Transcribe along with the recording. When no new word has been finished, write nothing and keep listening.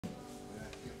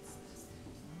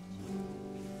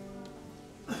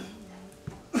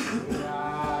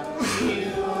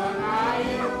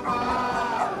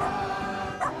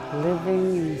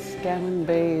Scammon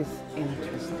Bay is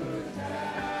interesting.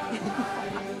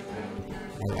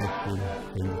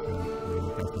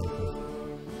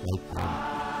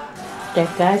 The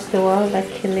guys do all the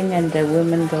killing and the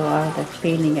women do all the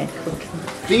cleaning and cooking.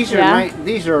 These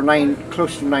are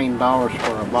close to $9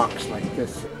 for a box like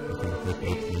this.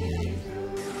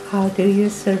 How do you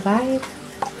survive?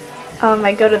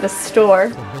 I go to the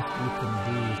store.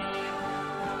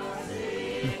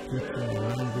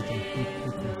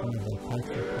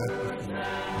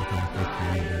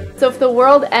 So if the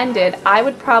world ended, I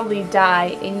would probably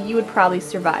die and you would probably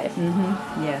survive.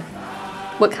 Mm-hmm. Yeah.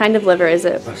 What kind of liver is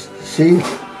it? See,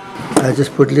 I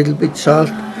just put a little bit salt,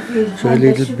 so a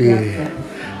little bit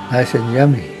nice and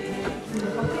yummy.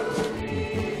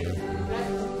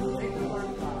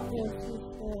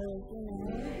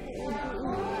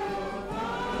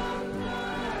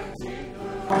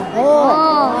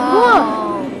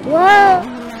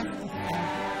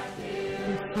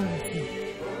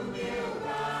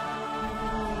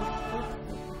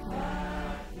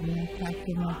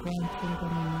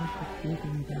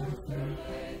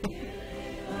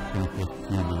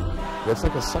 It's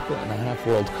like a second-and-a-half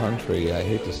world country. I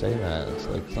hate to say that. It's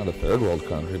like it's not a third world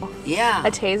country. Yeah.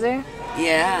 A taser?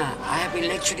 Yeah. I have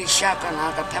electric shock and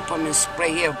I got peppermint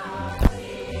spray here.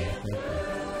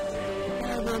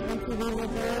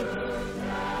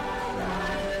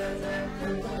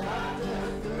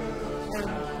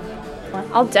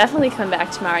 I'll definitely come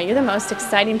back tomorrow. You're the most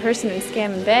exciting person in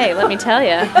Scammon Bay, let me tell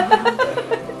you.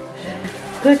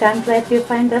 Good, I'm glad you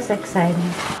find us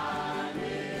exciting.